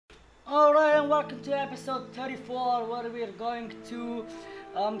Alright, and welcome to episode 34, where we are going to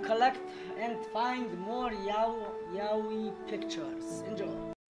collect and find more Yaoi pictures. Enjoy.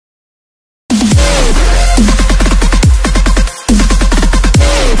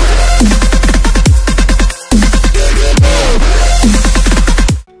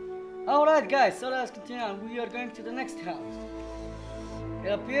 Alright guys, so let's continue on. We are going to the next house.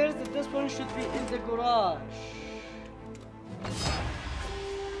 It appears that this one should be in the garage.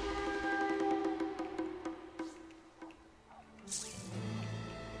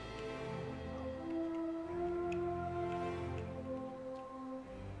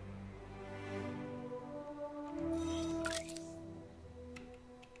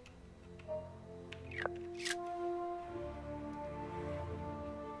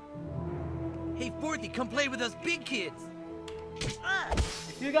 Hey, Forthy, come play with us big kids.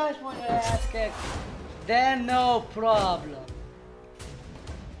 If you guys want to ask it, then no problem.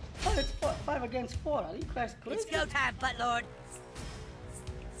 Oh, it's 5 against 4. Are you guys crazy? It's go time, Buttlord.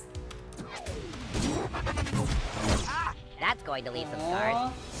 That's going to leave some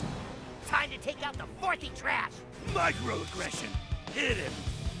scars. Time to take out the Forthy trash. Microaggression. Hit him.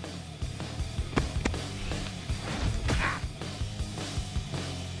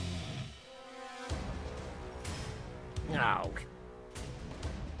 No.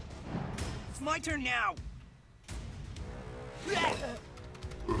 It's my turn now.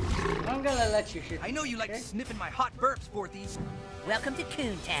 I'm gonna let you hit. I know you like sniffing my hot burps, Forthy. Welcome to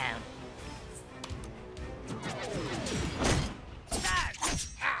Coontown.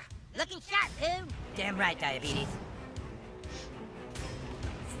 Looking sharp, Coon. Damn right, Diabetes.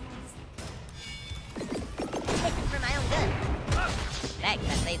 Looking for my own gun. Thanks,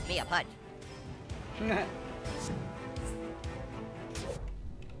 that saves me a punch.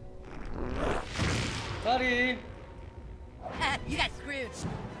 Sorry. You got screwed.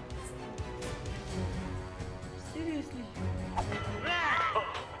 Seriously.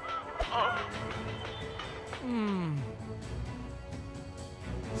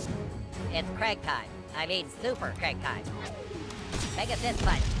 It's Craig time. I mean, super Craig time. Take a fist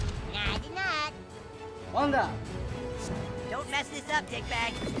punch. Nah, I did not. One down. Don't mess this up,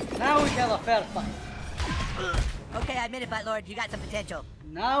 dickbag. Now we have a fair fight. Okay, I admit it, Buttlord. You got some potential.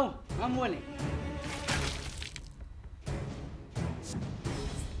 Now I'm winning.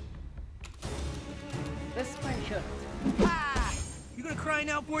 This might hurt. Ah! You gonna cry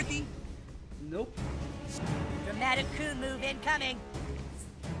now, Forthy? Nope. Dramatic Coon move incoming.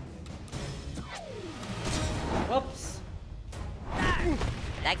 Whoops.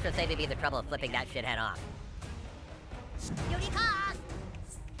 Thanks for saving me the trouble of flipping that shithead off. Duty calls.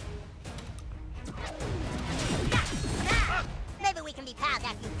 Maybe we can be pals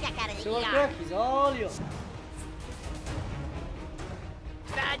after you check out of the So ER. quick, he's all yours.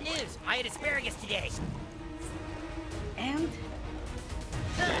 Bad news. I ate asparagus today. And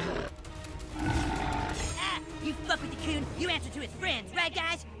You fuck with the Coon, you answer to his friends, right,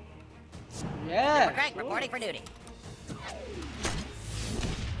 guys? yeah. Super Craig reporting for duty.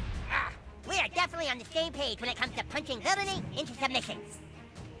 We are definitely on the same page when it comes to punching villainy into submission.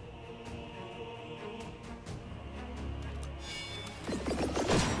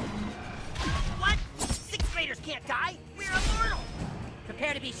 What? 6th graders can't die. We're immortal.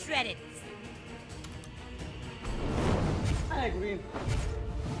 Prepare to be shredded. I agree.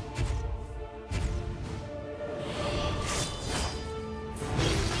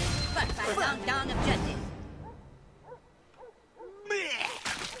 Fuck by long dong of justice.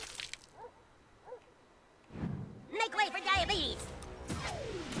 Make way for diabetes.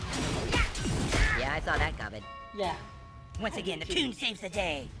 Yeah, I saw that coming. Yeah. Once again, the Coon saves the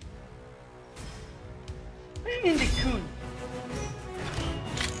day. What do you mean the coon?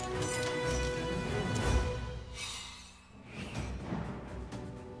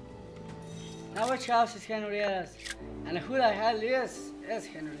 Now which house is Henrietta's? And who the hell is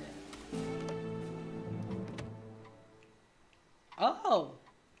Henrietta? Oh!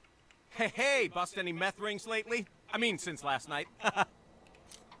 Hey, bust any meth rings lately? I mean, since last night.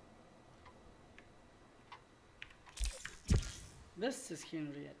 This is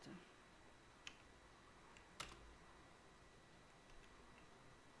Henrietta.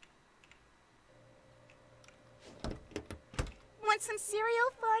 Want some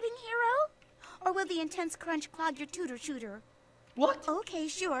cereal, farting hero? Or will the intense crunch clog your tutor shooter? What? Okay,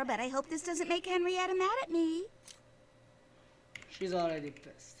 sure, but I hope this doesn't make Henrietta mad at me. She's already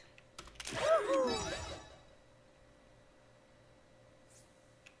pissed.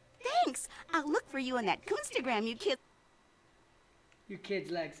 Thanks. I'll look for you on that Coonstagram, you kid. You kids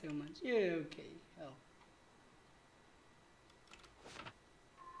like so much. Yeah, okay. Oh.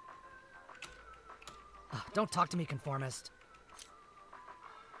 Don't talk to me, conformist.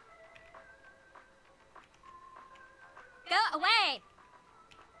 Go away!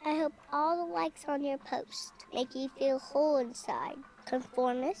 I hope all the likes on your post make you feel whole inside,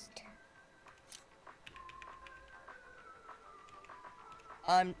 conformist.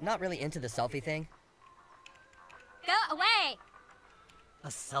 I'm not really into the selfie thing. Go away! A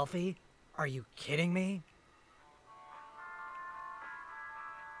selfie? Are you kidding me?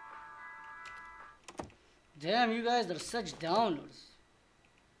 Damn, you guys are such downers.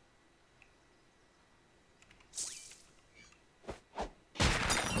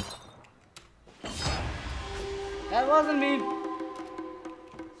 That wasn't me.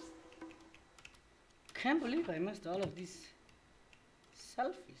 Can't believe I missed all of these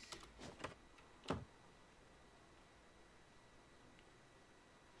selfies.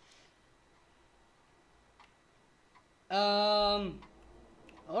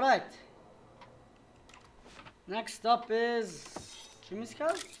 All right. Next up is Jimmy's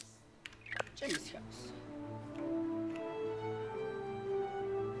house. Jimmy's house.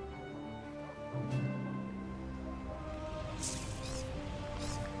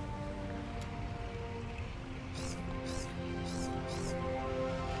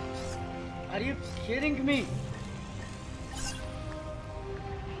 Are you kidding me?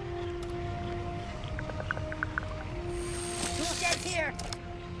 Who's dead here?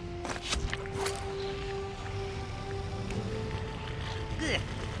 Ugh.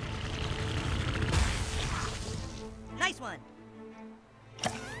 Nice one.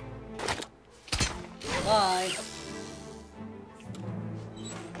 Bye.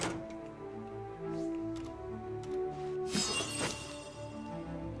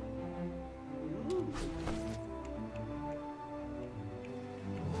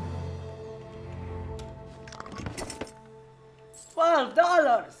 $12.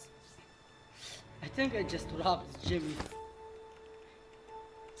 I think I just robbed Jimmy.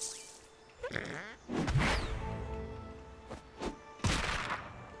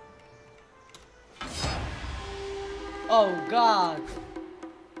 Oh God.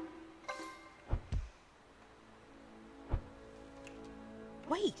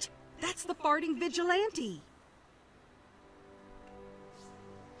 Wait, that's the farting vigilante.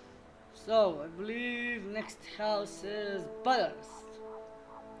 So, I believe next house is Butters.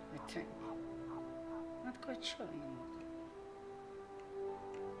 I think. Not quite sure anymore.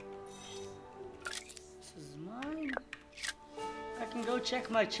 This is mine. I can go check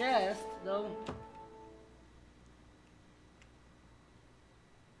my chest, though.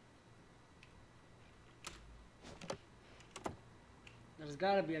 There's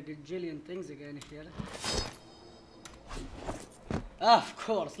gotta be a gajillion things again here. Of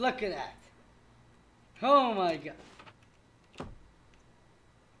course, look at that. Oh my God.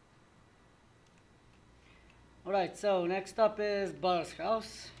 Alright, so next up is Bar's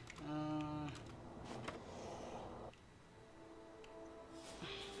house.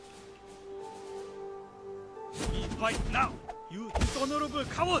 Fight now, you dishonorable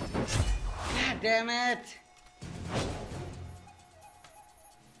coward! God damn it.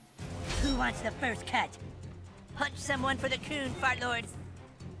 Who wants the first cut? Punch someone for the coon, fart lords.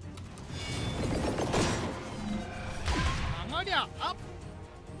 Up!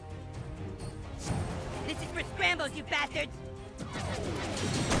 This is for scrambles, you bastards!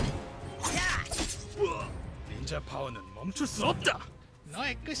 Yeah. 닌자 파워는 멈출 수 없다.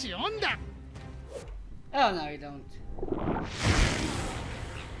 너의 끝이 온다. Oh no, you don't.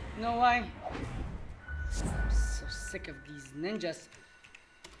 You know why? I'm so sick of these ninjas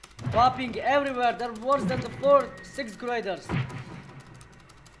popping everywhere. They're worse than the 6th graders.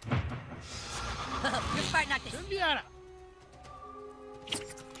 Your fart knocked the 준비하라.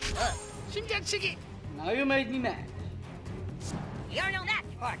 심장치기. Now you made me mad. You're no match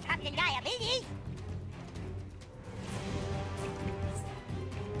for Captain Diabetes!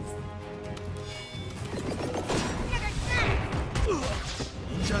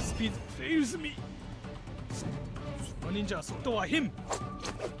 닌자 스피드 fails me. 슈퍼 닌자 속도와 힘.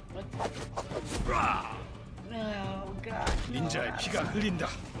 Oh God. 닌자의 피가 흘린다.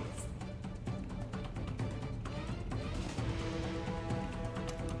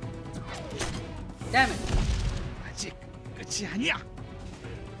 Damn it. 아직 끝이 아니야.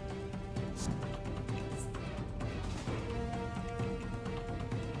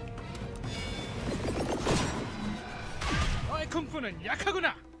 너의 쿵푸는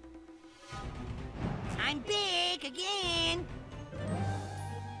약하구나. I'm big again!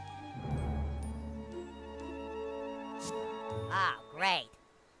 Oh, great.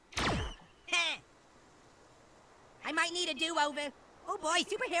 I might need a do-over. Oh boy,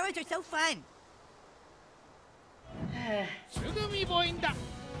 superheroes are so fun. Tsugumi boinda.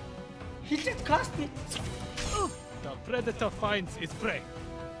 He just cost me. The predator finds its prey.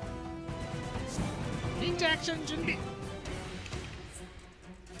 Ninja action 준비.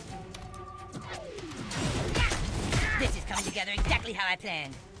 This is coming together exactly how I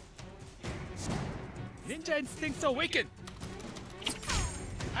planned. Ninja instincts awaken.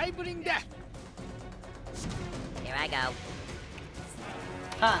 I bring that. Here I go.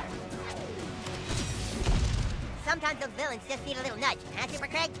 Hi. Sometimes those villains just need a little nudge, huh, Super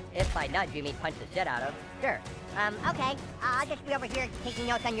Craig? If by nudge you mean punch the shit out of. Sure. Okay. I'll just be over here taking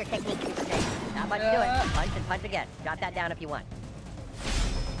notes on your technique, Super Craig. Not much to it. Punch and punch again. Jot that down if you want.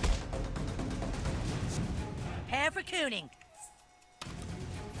 Hair for cooning.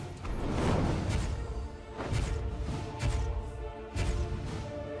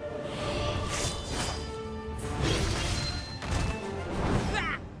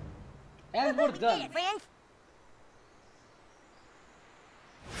 And we're done. Friends?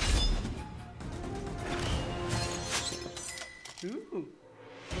 Ooh.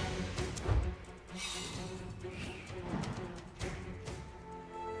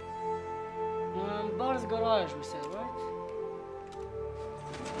 Bar's garage, we said, right?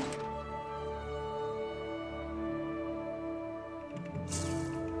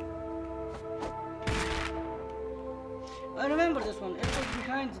 I remember this one. It was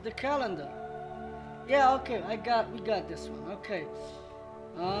behind the calendar. Yeah, okay. We got this one. Okay.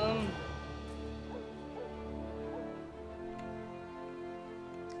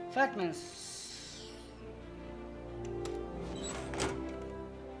 Fatman's.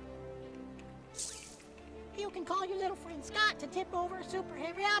 You can call your little friend Scott to tip over super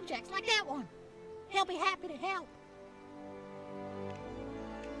heavy objects like that one. He'll be happy to help.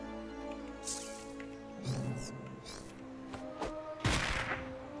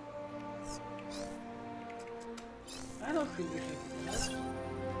 I don't think we should.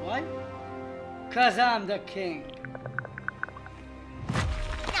 Why? 'Cause I'm the king.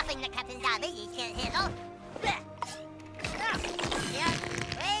 Nothing that Captain Davy can't handle. Here,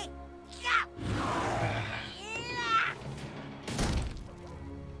 wait, go!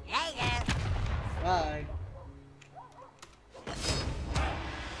 There you go. Bye.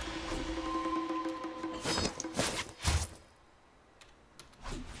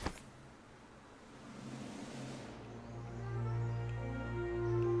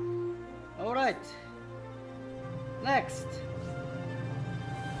 All right. Next.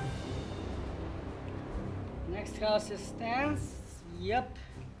 Next house is stands. Yep.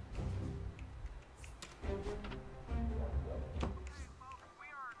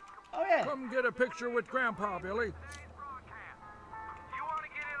 Oh yeah. Come get a picture with Grandpa, Billy.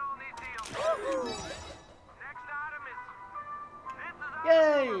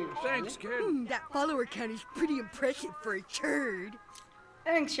 Yay! Thanks, kid. That follower count is pretty impressive for a turd.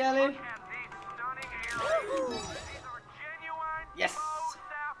 Thanks, Shelly. Yes.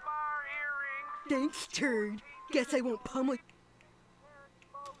 Thanks, turd. Guess I won't pummel.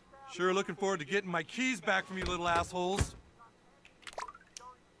 Sure looking forward to getting my keys back from you little assholes.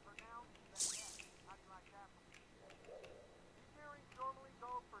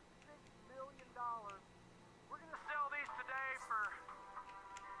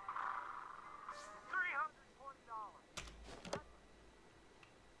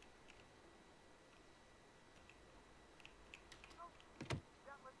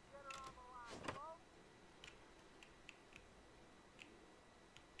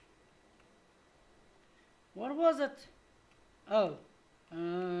 What was it? Oh.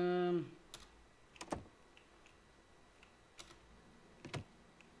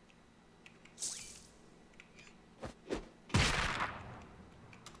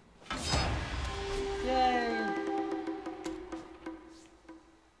 Yay.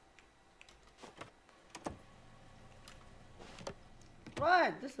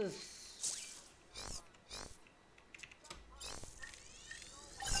 Right, this is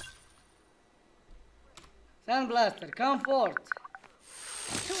Sandblaster, come forth.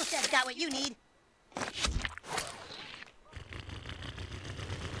 Toolset's got what you need.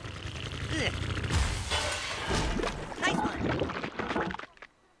 Ugh. Nice one.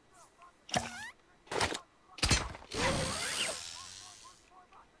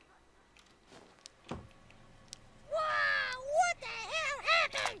 Wow, what the hell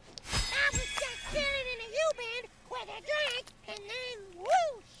happened? I was just sitting in a U-bend with a drink, and then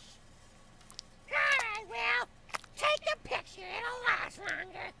whoosh! Alright, well, take a picture. It'll last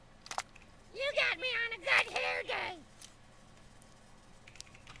longer. You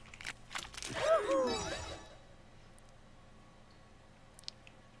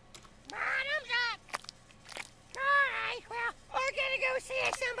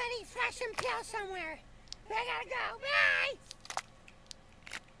some pills somewhere. I gotta go.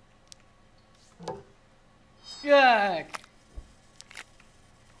 Bye! Yuck!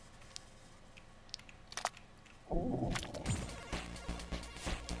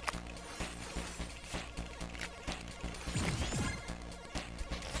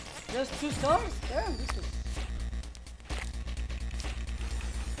 Just 2 stars? Damn, this is...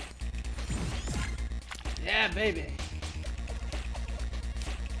 Yeah, baby.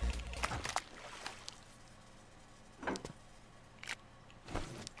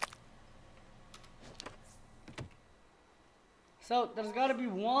 So, there's gotta be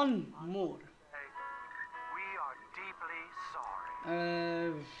one more. We are deeply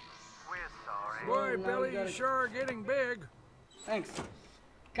sorry. We're sorry. Boy, now Billy, we you gotta- sure are getting big. Thanks.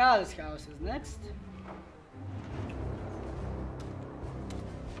 Kyle's house is next.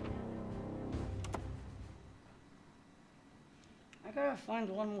 I gotta find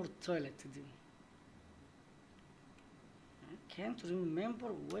one more toilet to do. I can't remember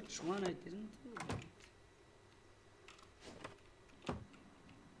which one I didn't do.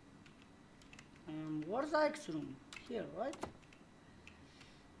 Where's Ike's room? Here, right?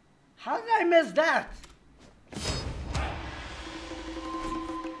 How did I miss that?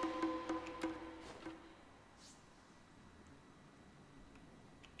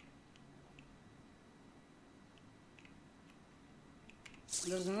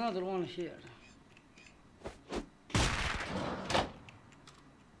 There's another one here.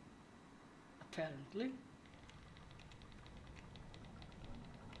 Apparently.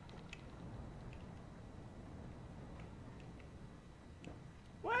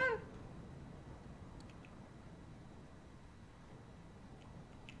 Well.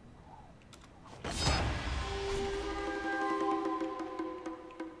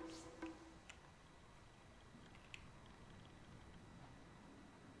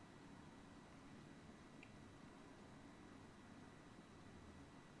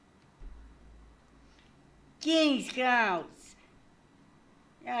 King's house.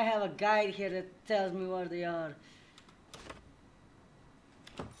 Yeah, I have a guide here that tells me where they are.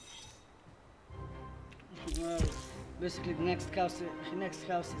 Well, basically the next house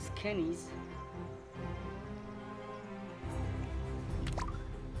is Kenny's.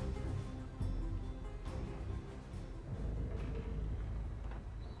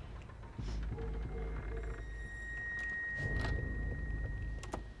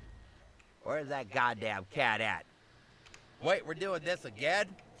 Where's that goddamn cat at? Wait, we're doing this again?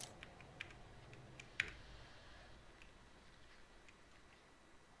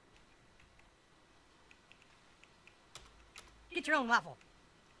 Get your own waffle.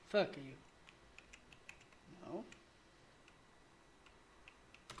 Fuck you. No.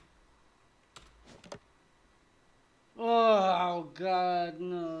 Oh god,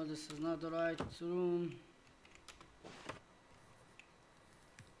 no, this is not the right room.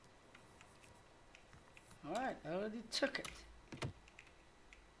 Alright, I already took it.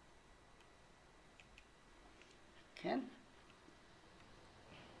 Can?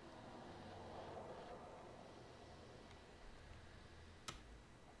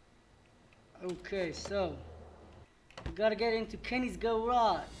 Okay, so we gotta get into Kenny's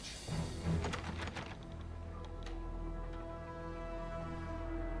garage.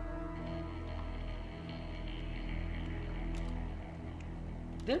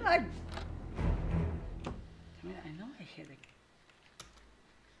 Didn't I mean, I know I hit it.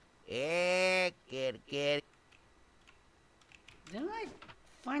 Yeah, get. Didn't I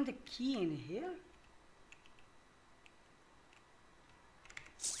find the key in here?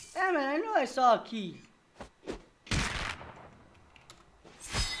 Damn it, I know I saw a key.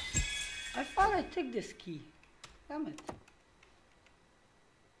 I thought I took this key. Damn it.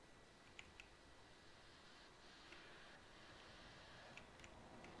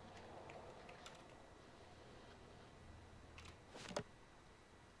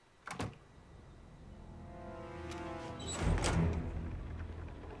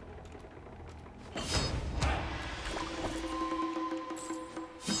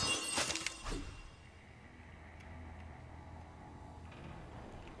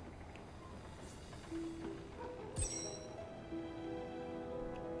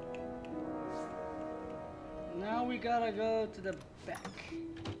 Now we gotta go to the back.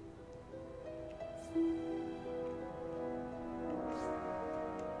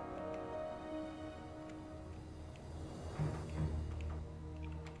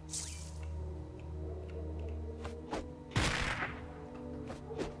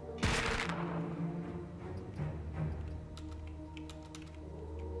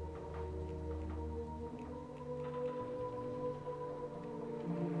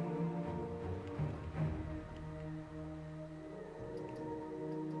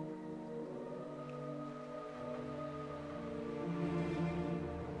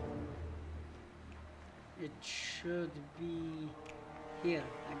 should be here.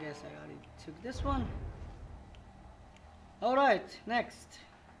 I guess I already took this one. Alright, next.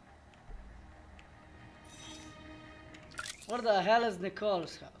 Where the hell is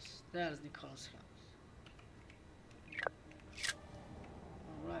Nicole's house? There's Nicole's house.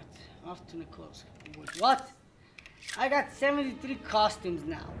 Alright, off to Nicole's house. Wait, what? I got 73 costumes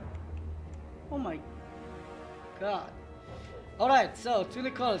now. Oh my god. Alright, so to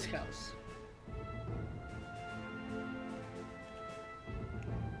Nicole's house.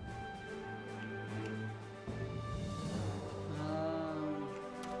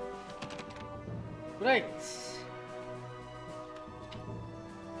 Great.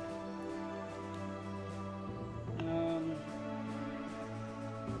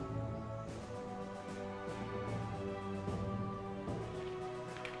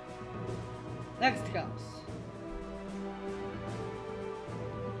 Next house.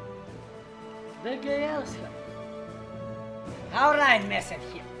 Big AL's house. How did I mess it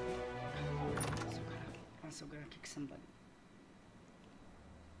here? I'm also gonna kick somebody.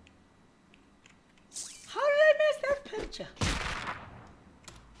 How did I miss that picture?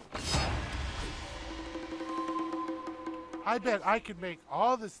 I bet I could make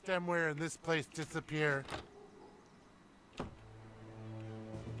all the stemware in this place disappear.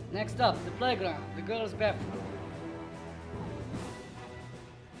 Next up, the playground, the girls' bathroom.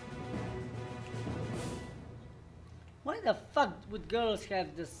 Why the fuck would girls have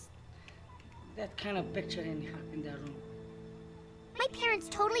that kind of picture in their room? My parents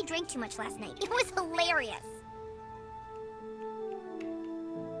totally drank too much last night. It was hilarious.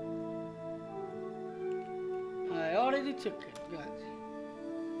 I already took it. Good.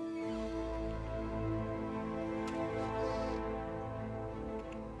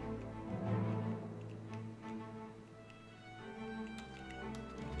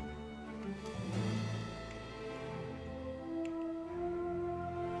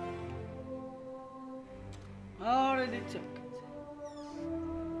 Already took it.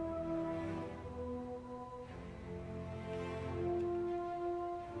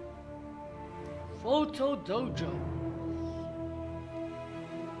 Photo Dojo.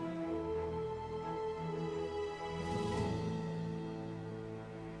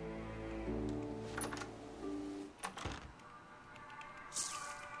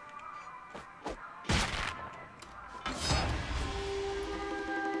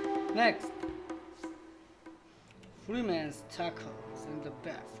 Next. Freeman's tacos in the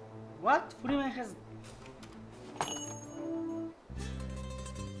bathroom. What? Freeman has...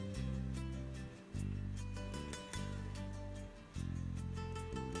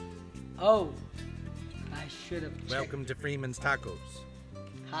 Oh, I should have checked. Welcome to Freeman's Tacos.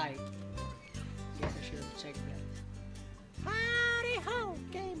 Hi. Guess I should have checked that. Howdy ho,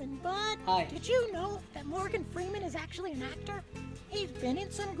 Gaming Bud. Hi. Did you know that Morgan Freeman is actually an actor? He's been in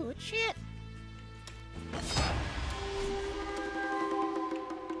some good shit.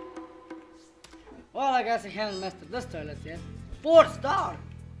 Well, I guess I haven't messed up this toilet yet. 4-star!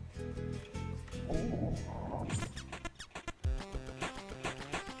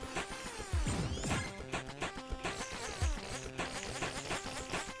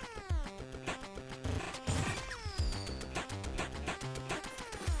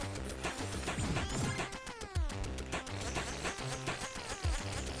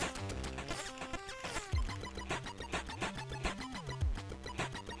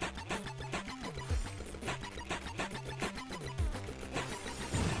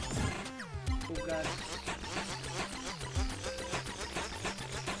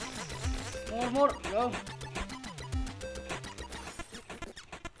 More, go.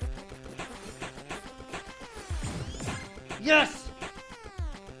 Yes!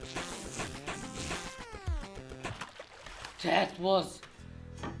 That was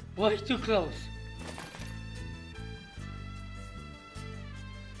way too close.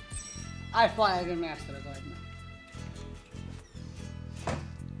 I thought I didn't master it right now.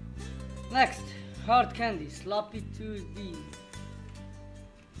 Next, hard candy, sloppy 2D.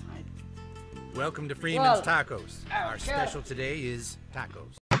 Welcome to Freeman's Tacos. Our special today is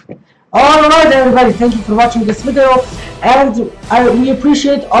tacos. Alright everybody, thank you for watching this video, and we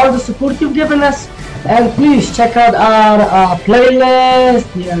appreciate all the support you've given us, and please check out our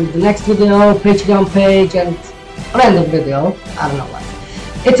playlist, the next video, Patreon page, and random video. I don't know what.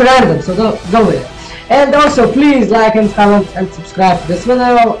 It's random, so go with it. And also please like and comment and subscribe to this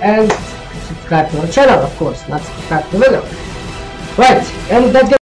video, and subscribe to our channel, of course, not subscribe to the video. Right, and that's